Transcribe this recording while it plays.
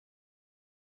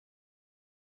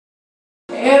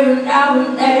Every now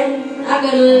and then I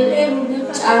get a little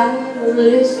bit tired of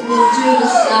listening to the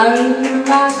sound of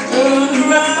my steps.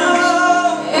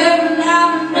 Every now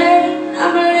and then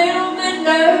I'm a little bit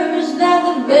nervous that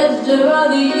the best of all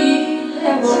the years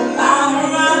ever find.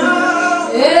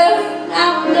 Every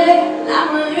now and then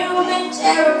I'm a little bit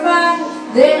terrified.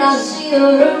 Then I see a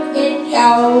look in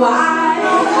your eyes.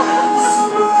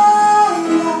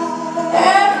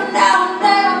 Every now and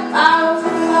then I'm out for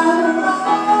fun.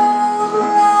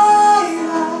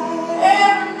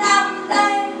 Every now and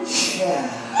then, Cher.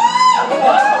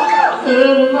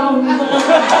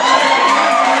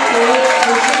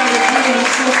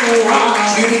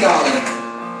 Judy, Garland.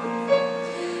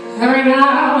 Every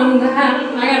now and then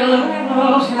I get a little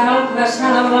helpless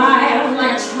and a wild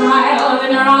like a child in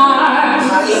your arms.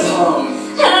 Patti, LuPone.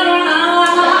 Every now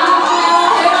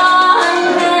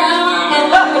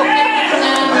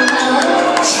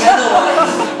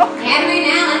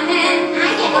and then I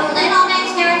get a little bit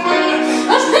terrified,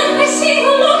 but then I see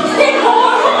the look in her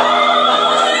eyes.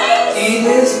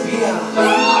 Édith, Piaf.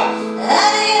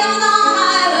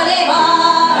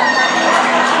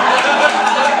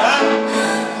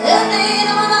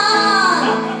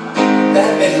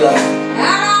 Bette, Midler.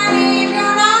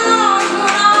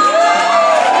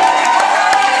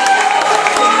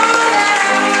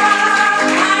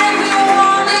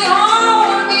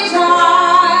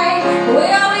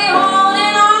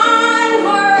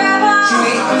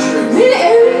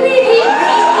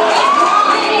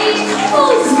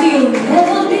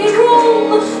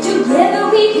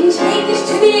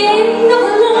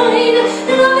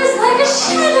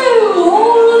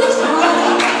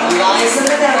 Liza,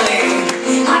 Minnelli.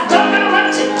 I don't know what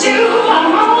to do.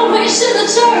 I'm always in the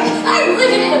dark. I'm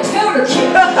living in a powder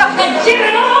keg and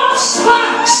giving off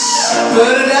sparks.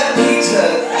 Bernadette, Peter.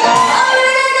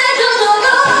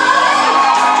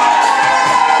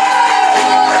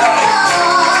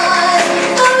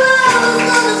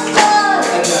 Adele.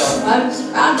 Once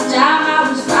upon a time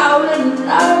I was falling in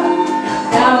love.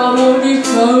 Now I'm only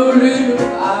falling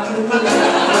out of love.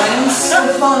 Gwen,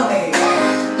 Stefani.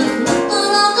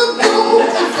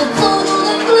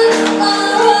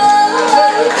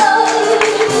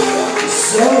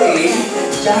 Zooey,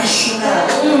 Deschanel.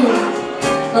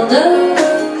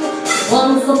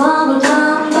 Once upon a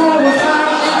time there was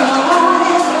light in my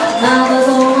heart. Now there's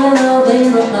only love in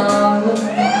the dark.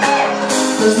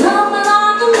 There's nothing I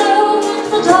can do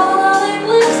with the darling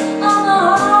lips on the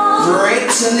heart.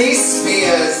 Britney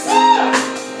Spears.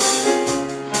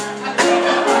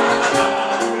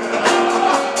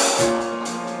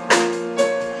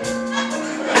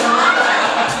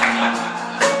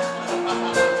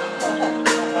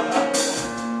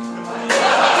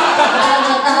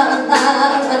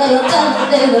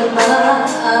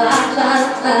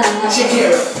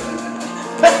 Shakira.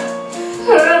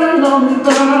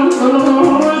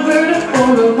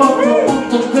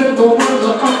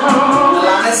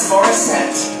 Alanis,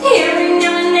 Morissette. Every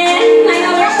now and then I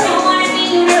know there's no one in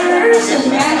universe as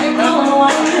magical and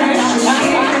wondrous as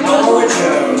you. Norah.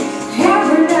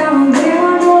 Every now and then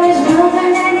I know there's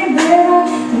nothing any better,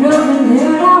 nothing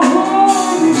that I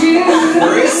want to do.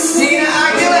 Christina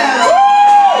Aguilera.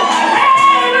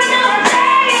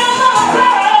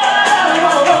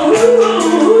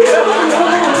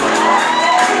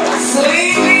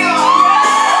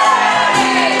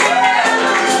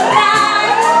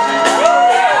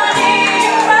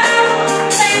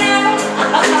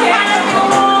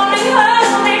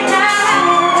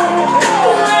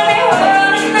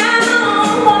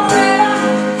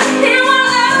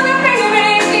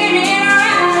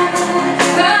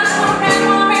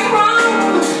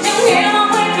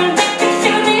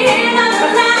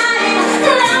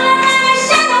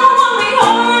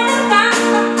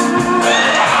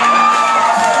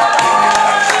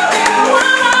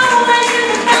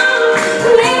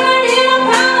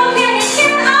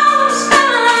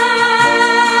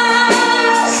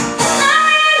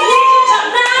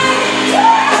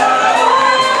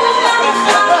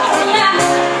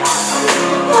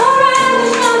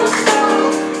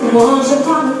 Once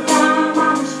upon a time I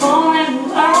was falling in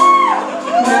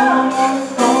love. Now I'm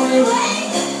falling away.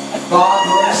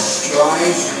 Barbara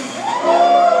Streisand.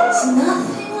 It's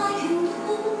nothing I can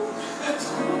do. A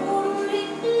total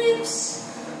eclipse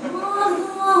on the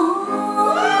heart.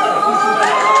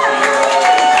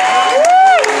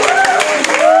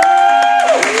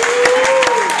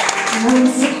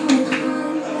 Once upon a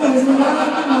time there was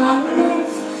love in my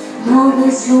life. Now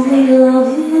there's only love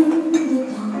in the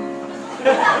dark.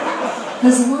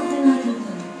 There's nothing